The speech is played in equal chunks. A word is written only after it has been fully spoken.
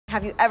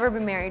Have you ever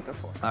been married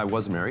before? I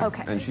was married,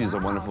 okay. And she's a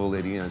wonderful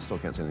lady, and I still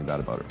can't say anything bad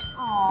about her.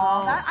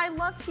 Aww, I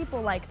love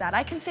people like that.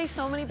 I can say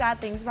so many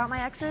bad things about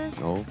my exes.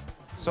 Oh.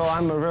 So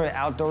I'm a very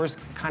outdoors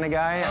kind of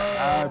guy.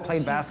 I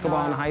played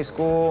basketball in high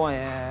school,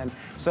 and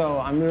so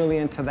I'm really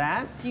into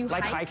that. Do you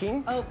like hike?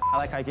 hiking? Oh. I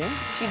like hiking.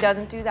 She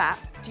doesn't do that.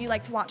 Do you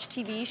like to watch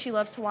TV? She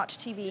loves to watch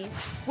TV.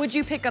 Would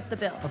you pick up the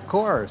bill? Of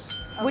course.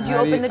 Would you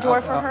open the door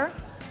for her?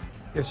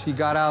 If she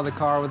got out of the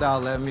car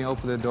without letting me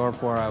open the door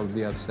for her, I would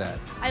be upset.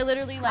 I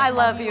literally I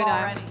love you now.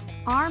 already.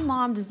 Our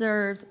mom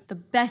deserves the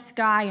best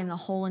guy in the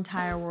whole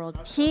entire world.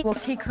 He will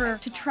take her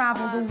to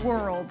travel the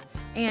world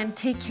and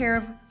take care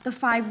of the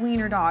 5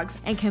 wiener dogs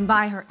and can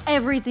buy her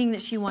everything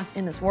that she wants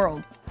in this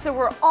world. So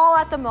we're all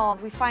at the mall.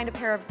 We find a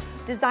pair of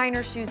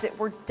designer shoes that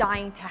we're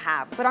dying to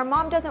have, but our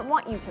mom doesn't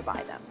want you to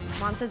buy them.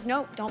 Mom says,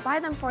 no, don't buy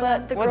them for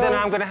But them. Well, then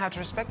I'm gonna have to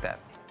respect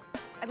that.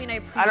 I mean, I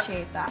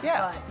appreciate that.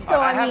 Yeah. But... So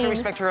I I have to mean-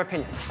 respect her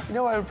opinion. You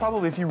know, I would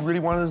probably, if you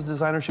really wanted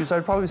designer shoes,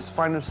 I'd probably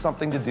find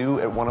something to do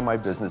at one of my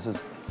businesses.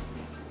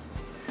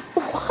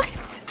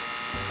 What?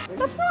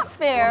 That's not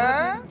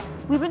fair.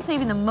 We've been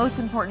saving the most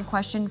important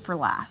question for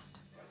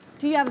last.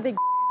 Do you have a big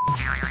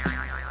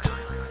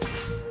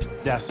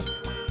Yes.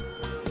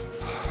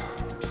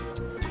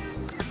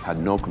 Had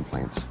no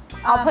complaints.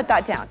 I'll put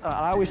that down.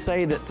 I always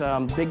say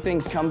that big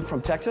things come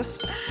from Texas.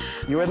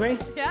 You with me?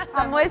 Yes,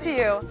 I'm with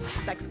you.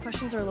 Sex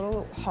questions are a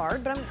little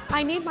hard, but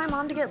I need my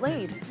mom to get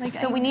laid. Like,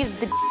 So we need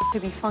the to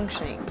be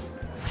functioning.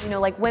 You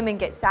know, like women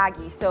get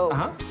saggy,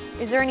 so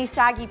is there any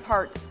saggy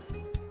parts?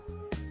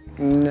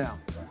 No.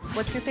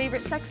 What's your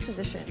favorite sex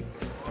position?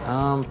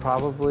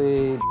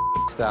 Probably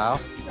style.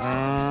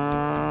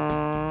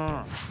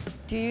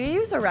 Do you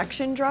use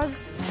erection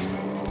drugs?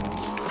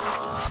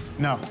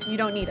 No, You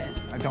don't need it.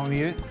 I don't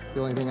need it.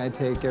 The only thing I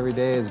take every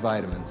day is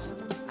vitamins.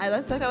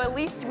 So at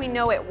least we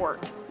know it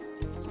works.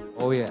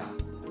 Oh, yeah.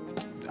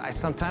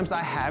 Sometimes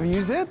I have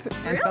used it,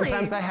 and Really?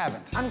 sometimes I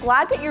haven't. I'm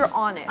glad that you're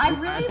honest. I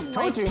really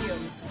like you.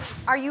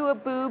 Are you a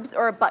boobs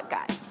or a butt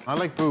guy? I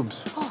like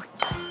boobs.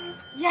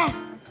 Yes.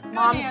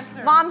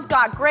 Mom's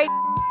got great.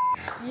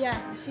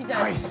 Yes, she does.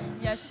 Nice.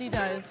 Yes, she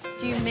does.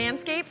 Do you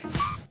manscape?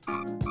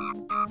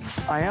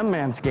 I am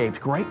manscaped.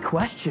 Great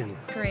question.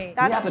 Great.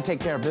 We have to take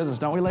care of business,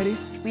 don't we,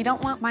 ladies? We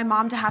don't want my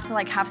mom to have to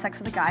like have sex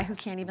with a guy who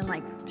can't even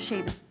like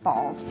shave his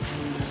balls.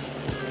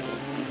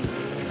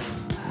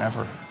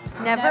 Never.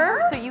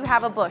 Never? So you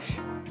have a bush.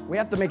 We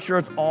have to make sure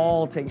it's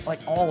all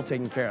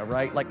taken care of,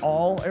 right? Like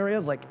all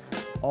areas, A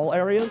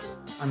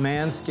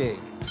manscape.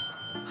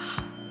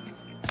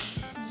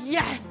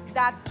 Yes.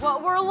 That's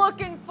what we're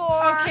looking for.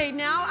 Okay,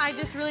 now I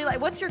just really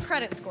like. What's your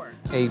credit score?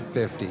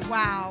 850.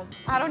 Wow.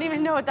 I don't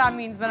even know what that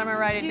means, but I'm gonna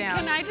write it down.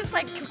 Can I just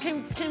like,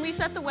 can we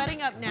set the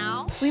wedding up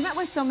now? We met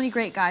with so many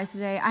great guys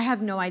today. I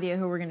have no idea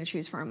who we're gonna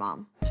choose for a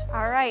mom.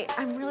 All right,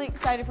 I'm really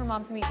excited for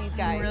Mom to meet these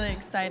guys. I'm really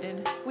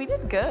excited. We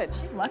did good.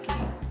 She's lucky.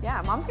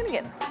 Yeah, Mom's gonna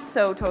get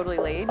so totally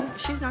laid.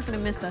 She's not gonna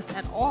miss us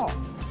at all.